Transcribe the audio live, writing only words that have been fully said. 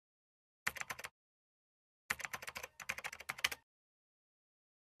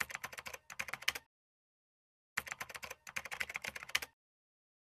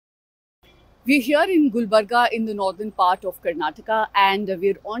We're here in Gulbarga in the northern part of Karnataka, and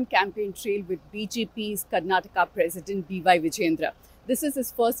we're on campaign trail with BJP's Karnataka President BY Vijayendra. This is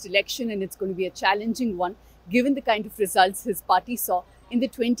his first election and it's going to be a challenging one given the kind of results his party saw in the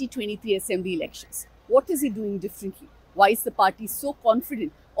 2023 assembly elections. What is he doing differently? Why is the party so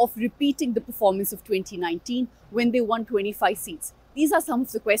confident of repeating the performance of 2019 when they won 25 seats? These are some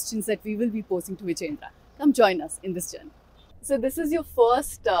of the questions that we will be posing to Vijayendra. Come join us in this journey. So this is your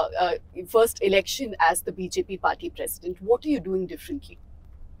first election as the BJP party president. What are you doing differently?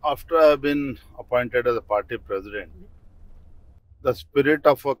 After I've been appointed as a party president, the spirit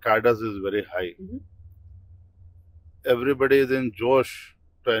of our cadres is very high. Everybody is in Josh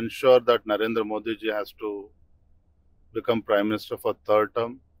to ensure that Narendra Modi ji has to become Prime Minister for third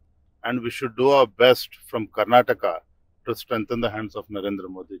term, and we should do our best from Karnataka to strengthen the hands of Narendra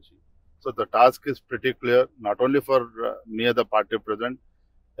Modi ji. So the task is pretty clear, not only for me as the party president,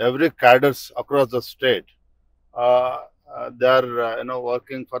 every cadres across the state, they are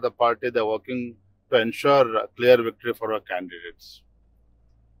working for the party, they are working to ensure a clear victory for our candidates.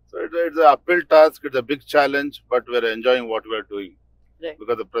 So it's an uphill task, it's a big challenge, but we are enjoying what we are doing. Right.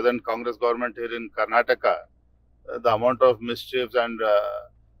 Because the present Congress government here in Karnataka, the amount of mischiefs and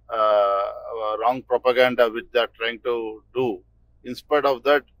wrong propaganda which they are trying to do, in spite of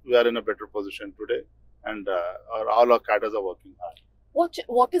that, we are in a better position today, and all our cadres are working hard.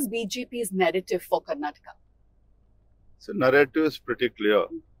 What is BJP's narrative for Karnataka? So narrative is pretty clear.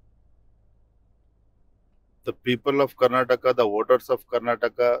 The people of Karnataka, the voters of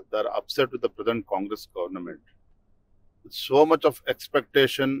Karnataka, they are upset with the present Congress government. With so much of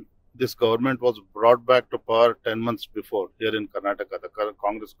expectation, this government was brought back to power 10 months before here in Karnataka, the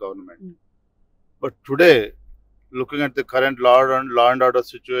Congress government. But today, looking at the current law and order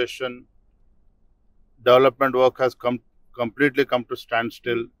situation, development work has completely come to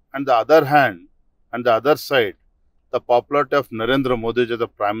standstill. And the other hand, and the other side, the popularity of Narendra Modi ji as the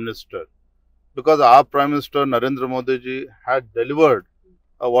Prime Minister. Because our Prime Minister Narendra Modi ji had delivered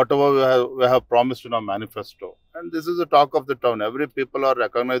whatever we have promised in our manifesto. And this is the talk of the town. Every people are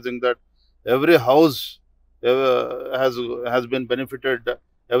recognizing that every house has been benefited.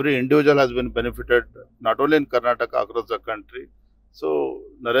 Every individual has been benefited, not only in Karnataka, across the country. So,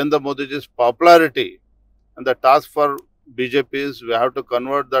 Narendra Modi ji's popularity, and the task for BJP is we have to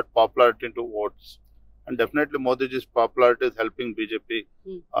convert that popularity into votes. And definitely Modi ji's popularity is helping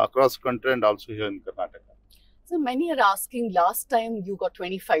BJP across country and also here in Karnataka. So many are asking, last time you got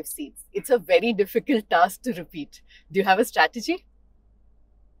 25 seats. It's a very difficult task to repeat. Do you have a strategy?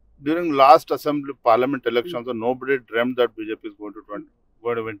 During last Assembly Parliament elections, nobody dreamt that BJP is going to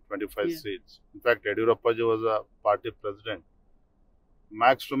win 25 seats. In fact, Yediyurappa ji was a party president.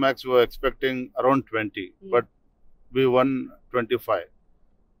 Max to max, we were expecting around 20, but we won 25.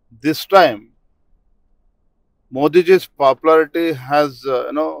 This time, Modi ji's popularity has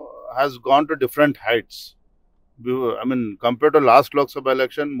gone to different heights. I mean, compared to last Lok Sabha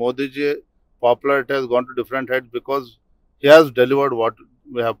election, Modi ji popularity has gone to different heights because he has delivered what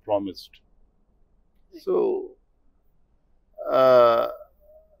we have promised. So,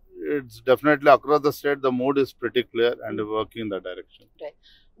 it's definitely across the state, the mood is pretty clear and working in that direction. Right.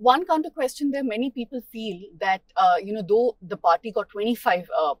 One counter question there, many people feel that, though the party got 25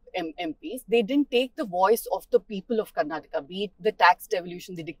 MPs, they didn't take the voice of the people of Karnataka, be it the tax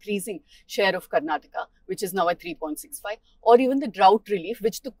devolution, the decreasing share of Karnataka, which is now at 3.65, or even the drought relief,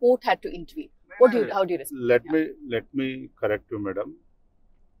 which the court had to intervene. How do you respond? Let me correct you, madam.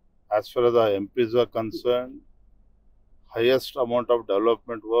 As far as the MPs are concerned, highest amount of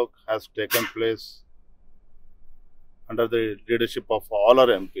development work has taken place under the leadership of all our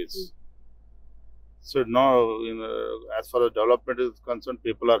MPs. So now, as far as development is concerned,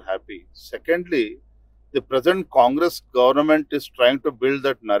 people are happy. Secondly, the present Congress government is trying to build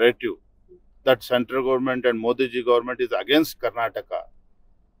that narrative that central government and Modi ji government is against Karnataka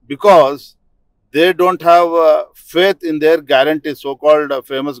because they don't have faith in their guarantees, so-called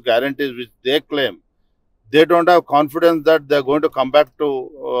famous guarantees which they claim. They don't have confidence that they are going to come back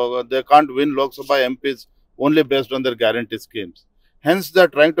to, they can't win Lok Sabha MPs only based on their guarantee schemes. Hence, they are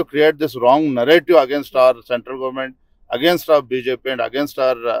trying to create this wrong narrative against our central government, against our BJP and against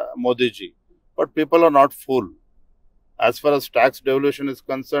our Modi ji. But people are not fool. As far as tax devolution is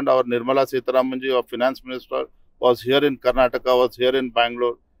concerned, our Nirmala Sitharaman ji, our finance minister, was here in Karnataka, was here in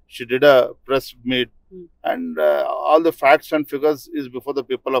Bangalore. She did a press meet and all the facts and figures is before the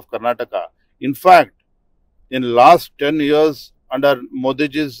people of Karnataka. In fact, in last 10 years under Modi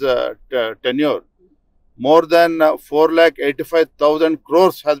ji's tenure, more than 4,85,000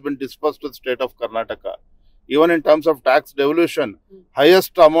 crores has been disbursed to the state of Karnataka. Even in terms of tax devolution,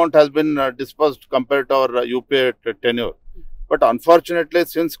 highest amount has been disbursed compared to our UPA tenure. But unfortunately,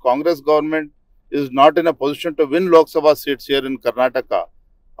 since Congress government is not in a position to win Lok Sabha seats here in Karnataka,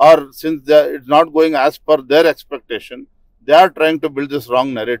 or since it's not going as per their expectation, they are trying to build this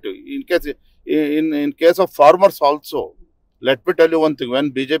wrong narrative. In case of farmers also, let me tell you one thing.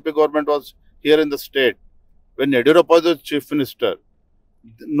 When BJP government was here in the state, when Yediyurappa was the chief minister,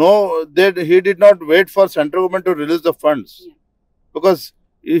 he did not wait for central government to release the funds, because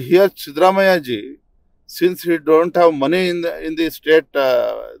here Sidramaya ji, since he don't have money in the state,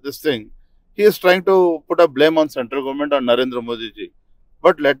 he is trying to put a blame on central government on Narendra Modi ji.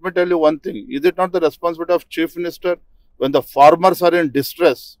 But let me tell you one thing: is it not the responsibility of chief minister when the farmers are in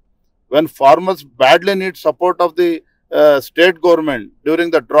distress, when farmers badly need support of the state government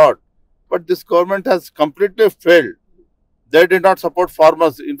during the drought? But this government has completely failed. They did not support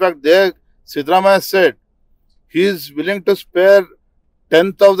farmers. In fact, Sidramaya said he is willing to spare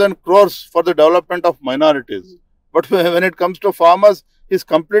 10,000 crores for the development of minorities. But when it comes to farmers, he's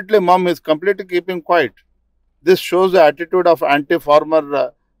completely mum, he's completely keeping quiet. This shows the attitude of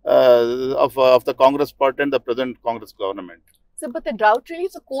anti-farmer of the Congress party and the present Congress government. So, but the drought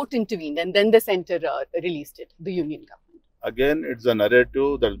relief, the court intervened and then the centre released it, the union government. Again, it's a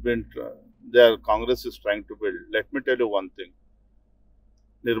narrative that's been their Congress is trying to build. Let me tell you one thing.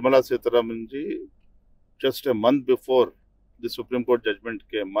 Nirmala Sitharaman ji, just a month before the Supreme Court judgment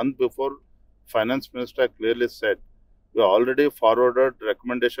came, month before, Finance Minister clearly said, we already forwarded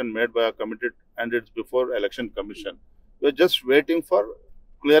recommendation made by a committee and it's before Election Commission. We're just waiting for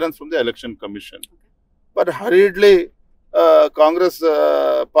clearance from the Election Commission. But hurriedly, Congress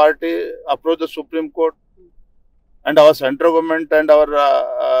party approached the Supreme Court, and our central government and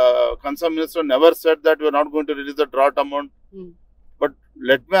our concerned minister never said that we are not going to release the drought amount. But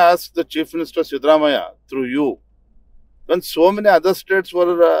let me ask the Chief Minister Sidramaya through you, when so many other states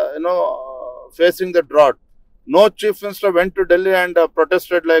were facing the drought, no Chief Minister went to Delhi and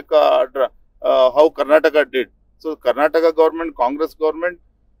protested like how Karnataka did. So Karnataka government, Congress government,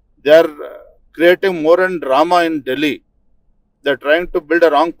 they are creating more and drama in Delhi. They are trying to build a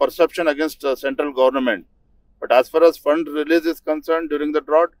wrong perception against central government. But as far as fund release is concerned during the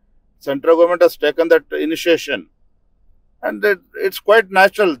drought, central government has taken that initiation. And it's quite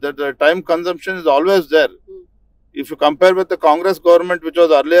natural that the time consumption is always there. If you compare with the Congress government, which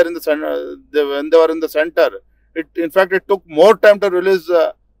was earlier in the center, when they were in the center, in fact, it took more time to release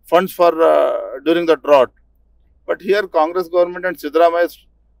funds for during the drought. But here, Congress government and Sidramaya is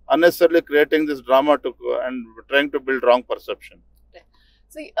unnecessarily creating this drama and trying to build wrong perception.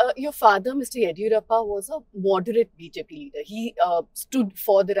 So, your father, Mr. Yediyurappa, was a moderate BJP leader. He stood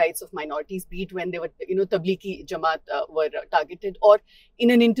for the rights of minorities, be it when they were, Tablighi Jamaat were targeted. Or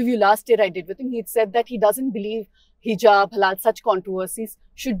in an interview last year I did with him, he had said that he doesn't believe hijab, halal, such controversies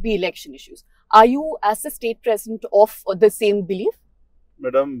should be election issues. Are you, as the state president, of the same belief?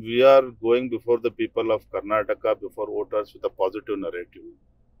 Madam, we are going before the people of Karnataka, before voters, with a positive narrative.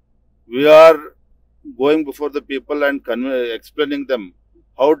 We are going before the people and explaining them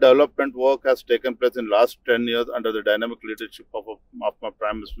how development work has taken place in last 10 years under the dynamic leadership of my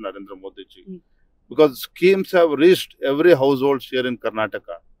Prime Minister Narendra Modi ji. Because schemes have reached every household here in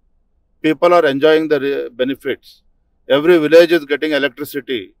Karnataka. People are enjoying the benefits. Every village is getting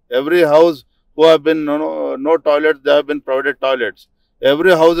electricity. Every house who have been no toilets, they have been provided toilets.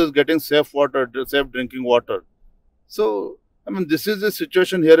 Every house is getting safe water, safe drinking water. So, I mean, this is the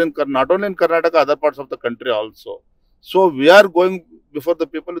situation here in not only in Karnataka, other parts of the country also. So, we are going before the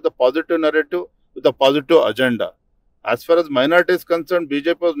people with a positive narrative, with a positive agenda. As far as minority is concerned,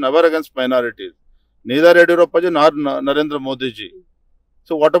 BJP was never against minorities. Neither Yediyurappa ji nor Narendra Modi ji.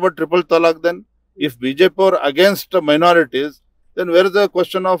 So, what about triple talaq then? If BJP were against minorities, then where is the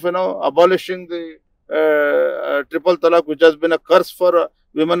question of abolishing the triple talaq, which has been a curse for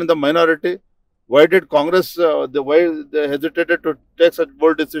women in the minority? Why did Congress, why they hesitated to take such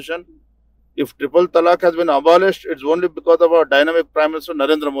bold decision? If triple talaq has been abolished, it's only because of our dynamic Prime Minister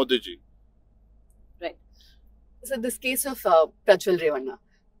Narendra Modi ji. Right. So this case of Prajwal Revanna,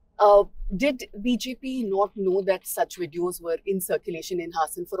 did BJP not know that such videos were in circulation in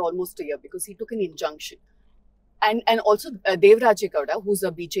Hassan for almost a year, because he took an injunction? And also Devraj Gowda, who's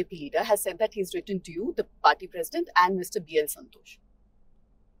a BJP leader, has said that he's written to you, the party president, and Mr. B.L. Santosh.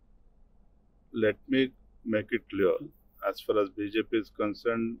 Let me make it clear. As far as BJP is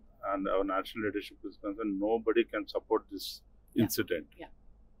concerned and our national leadership is concerned, nobody can support this incident. Yeah.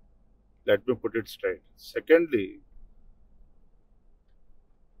 Let me put it straight. Secondly,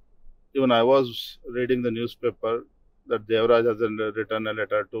 even I was reading the newspaper that Devraj has written a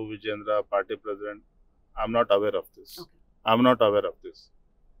letter to Vijayendra, party president, I'm not aware of this. Okay. I'm not aware of this.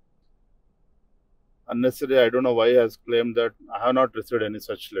 Unnecessarily, I don't know why he has claimed that I have not received any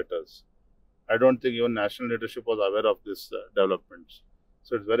such letters. I don't think even national leadership was aware of these developments.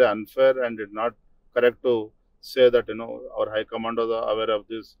 So it's very unfair and it's not correct to say that, our high command was aware of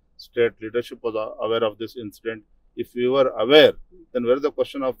this, state leadership was aware of this incident. If we were aware, then where is the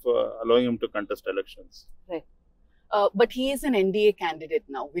question of allowing him to contest elections? Right. But he is an NDA candidate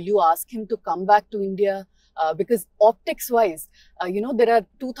now. Will you ask him to come back to India? Because optics-wise, there are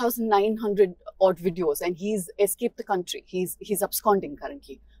 2,900 odd videos and he's escaped the country. He's absconding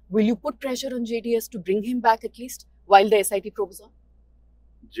currently. Will you put pressure on JDS to bring him back at least while the SIT probe is on?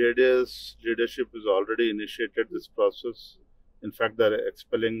 JDS leadership has already initiated this process. In fact, they're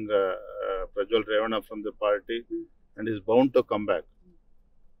expelling Prajwal Revana from the party and he's bound to come back.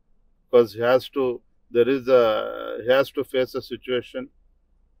 Because he has to face a situation.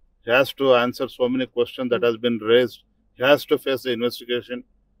 He has to answer so many questions that has been raised. He has to face the investigation.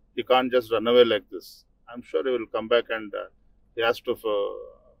 He can't just run away like this. I'm sure he will come back and he has to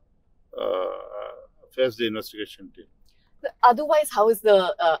face the investigation team. Otherwise, how is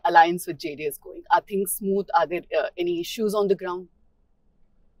the alliance with JDS going? Are things smooth? Are there any issues on the ground?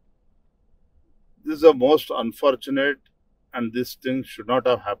 This is the most unfortunate and this thing should not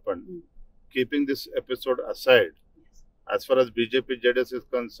have happened. Keeping this episode aside, as far as BJP JDS is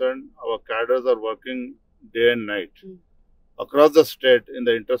concerned, our cadres are working day and night across the state in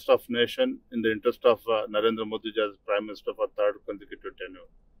the interest of nation, in the interest of Narendra Modi as Prime Minister for third consecutive tenure.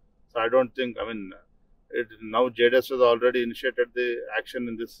 So I don't think, now JDS has already initiated the action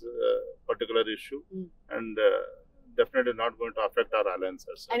in this particular issue and definitely not going to affect our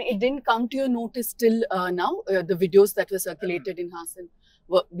alliances. And it didn't come to your notice till now, the videos that were circulated in Hassan?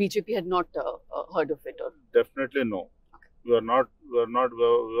 BJP had not heard of it? Or? Definitely no. Okay. We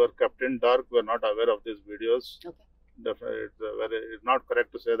were kept in dark. We are not aware of these videos. Okay. Definitely, it's not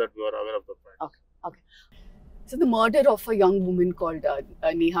correct to say that we are aware of the facts. Okay. So the murder of a young woman called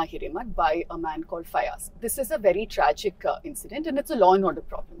Neha Hiremath by a man called Fayaz. This is a very tragic incident and it's a law and order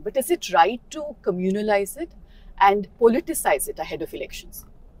problem. But is it right to communalize it and politicize it ahead of elections?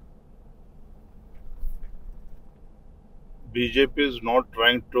 BJP is not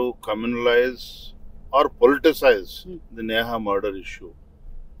trying to communalize or politicize the Neha murder issue.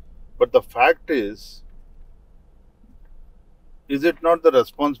 But the fact is it not the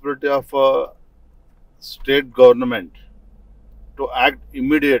responsibility of a state government to act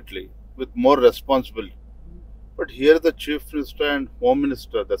immediately with more responsibility? But here the Chief Minister and Home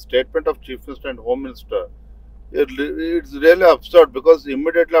Minister, the statement of Chief Minister and Home Minister, it's really absurd because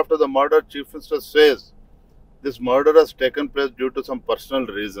immediately after the murder, Chief Minister says this murder has taken place due to some personal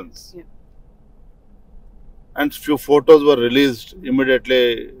reasons. Yeah. And few photos were released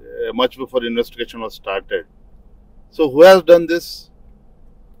immediately, much before investigation was started. So who has done this?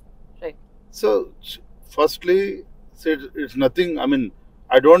 Right. So firstly, it's nothing.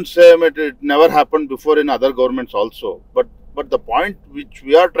 I don't say it never happened before in other governments also. But the point which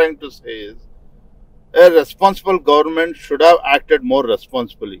we are trying to say is a responsible government should have acted more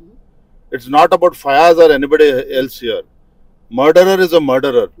responsibly. It's not about Fayaz or anybody else here. Murderer is a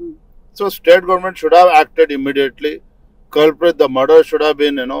murderer. So state government should have acted immediately. Culprit, the murderer should have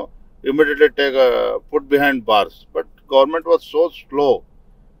been, immediately put behind bars. But government was so slow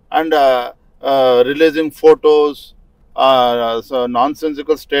and releasing photos, so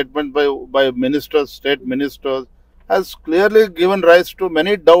nonsensical statement by ministers, state ministers, has clearly given rise to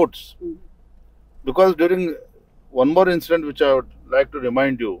many doubts. Because during one more incident which I would like to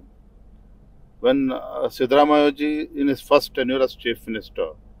remind you, when Siddaramaiah ji in his first tenure as Chief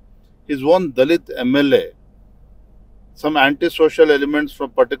Minister, his own Dalit MLA, some anti-social elements from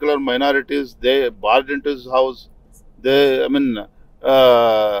particular minorities, they barged into his house. Dalit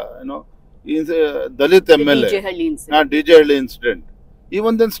MLA, DJ Halli incident.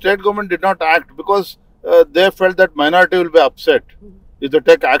 Even then, state government did not act because they felt that minority will be upset if they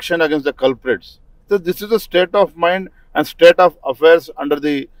take action against the culprits. So this is a state of mind and state of affairs under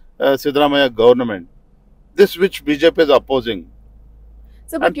the Siddaramaiah government. This which BJP is opposing.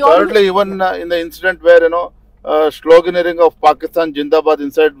 So, and thirdly, even in the incident where sloganeering of Pakistan Jindabad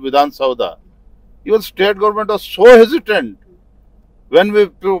inside Vidhan Sauda, even state government was so hesitant. When we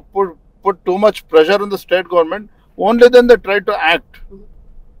put too much pressure on the state government, only then they try to act.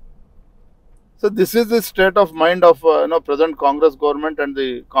 So this is the state of mind of present Congress government and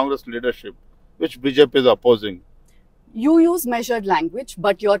the Congress leadership, which BJP is opposing. You use measured language,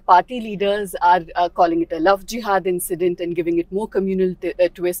 but your party leaders are calling it a love jihad incident and giving it more communal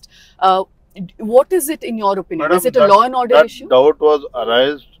twist. What is it in your opinion? Madam, is it a law and order issue? Doubt was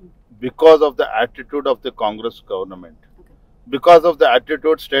arised because of the attitude of the Congress government, because of the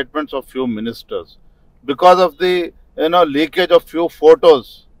attitude statements of few ministers, because of the leakage of few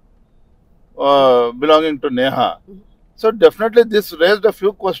photos belonging to Neha. So definitely this raised a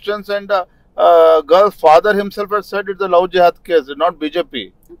few questions, and girl's father himself had said it's a love jihad case, not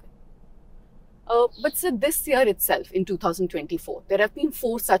BJP. But sir, this year itself, in 2024, there have been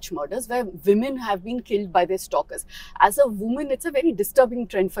 4 such murders where women have been killed by their stalkers. As a woman, it's a very disturbing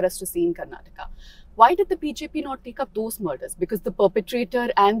trend for us to see in Karnataka. Why did the BJP not take up those murders? Because the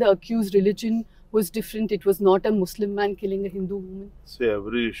perpetrator and the accused religion was different. It was not a Muslim man killing a Hindu woman. See,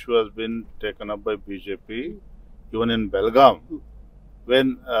 every issue has been taken up by BJP, even in Belgaum.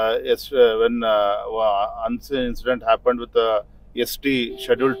 When unseen incident happened with the ST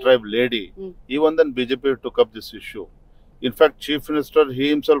scheduled tribe lady, even then BJP took up this issue. In fact, Chief Minister, he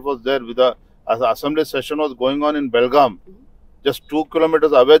himself was there with the assembly session was going on in Belgaum. Just 2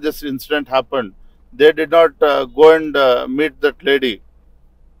 kilometers away this incident happened. They did not go and meet that lady.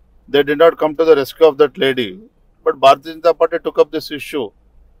 They did not come to the rescue of that lady. But Bharatiya Janata Party took up this issue.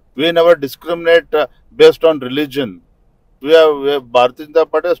 We never discriminate based on religion. Bharatiya Janata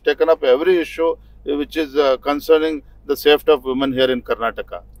Party has taken up every issue which is concerning the safety of women here in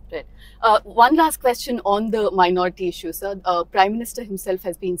Karnataka. Right. One last question on the minority issue, sir. Prime Minister himself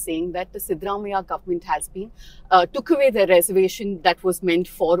has been saying that the Siddaramaiah government has been took away the reservation that was meant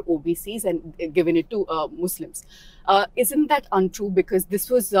for OBCs and given it to Muslims. Isn't that untrue? Because this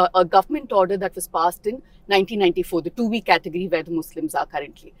was a government order that was passed in 1994, the 2B category where the Muslims are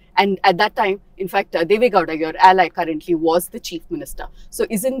currently. And at that time, in fact, Deve Gowda, your ally currently, was the chief minister. So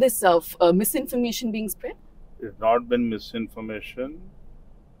isn't this misinformation being spread? It's not been misinformation.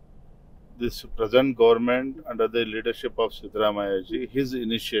 This present government, under the leadership of Siddaramaiah ji, his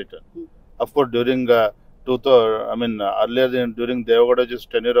initiator. Of course, during earlier during Deve Gowda ji's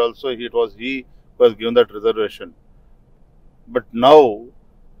tenure also, it was he who was given that reservation. But now,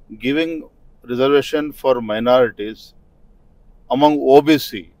 giving reservation for minorities among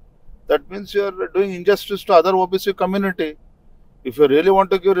OBC, that means you are doing injustice to other OBC community. If you really want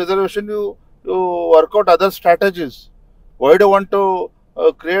to give reservation, you work out other strategies. Why do you want to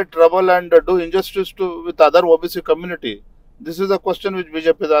create trouble and do injustice with other OBC community? This is the question which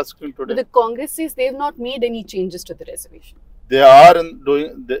BJP is asking today. But the Congress says they have not made any changes to the reservation. They are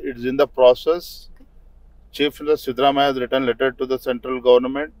it's in the process. Chief Minister Siddaramaiah has written letter to the central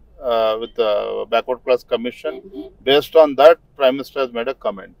government with the Backward Class Commission. Based on that, Prime Minister has made a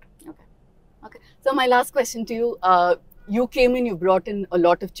comment. Okay. So my last question to you. You came in, you brought in a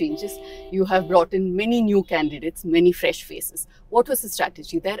lot of changes. You have brought in many new candidates, many fresh faces. What was the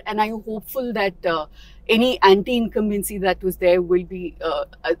strategy there? And are you hopeful that any anti-incumbency that was there will be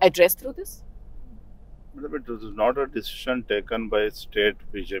addressed through this? It was not a decision taken by state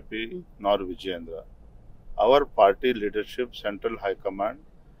BJP nor Vijayendra. Our party leadership, central high command,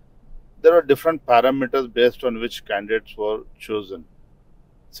 there are different parameters based on which candidates were chosen.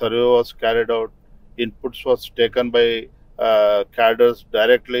 Survey was carried out, inputs was taken by cadres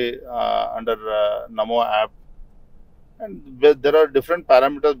directly under Namo app, and there are different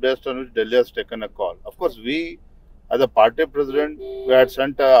parameters based on which Delhi has taken a call. Of course, we as a party president, we had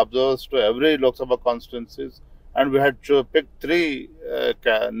sent observers to every Lok Sabha constituencies, and we had picked 3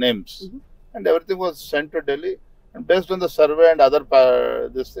 names, and everything was sent to Delhi. And based on the survey and other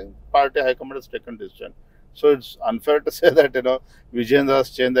party high command has taken decision. So it's unfair to say that Vijayendra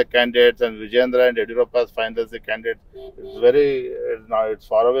has changed the candidates and Vijayendra and Yediyurappa has finalized the candidates. It's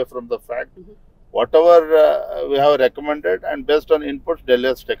far away from the fact. Whatever we have recommended, and based on inputs, Delhi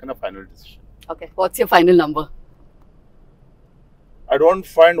has taken a final decision. Okay, what's your final number? I don't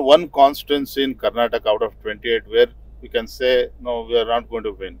find one constituency in Karnataka out of 28 where we can say no, we are not going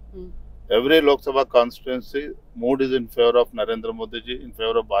to win. Every Lok Sabha constituency, mood is in favor of Narendra Modi ji, in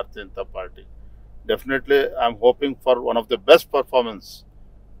favor of Bharatiya Janata Party. Definitely, I am hoping for one of the best performance,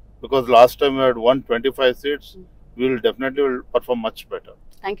 because last time we had won 25 seats. We will definitely perform much better.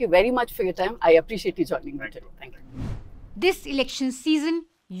 Thank you very much for your time. I appreciate you joining me today. Thank you. This election season,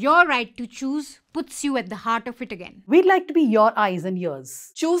 your right to choose puts you at the heart of it again. We'd like to be your eyes and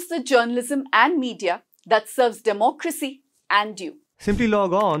ears. Choose the journalism and media that serves democracy and you. Simply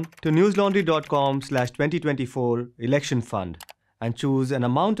log on to newslaundry.com/2024 election fund and choose an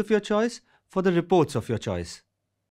amount of your choice for the reports of your choice.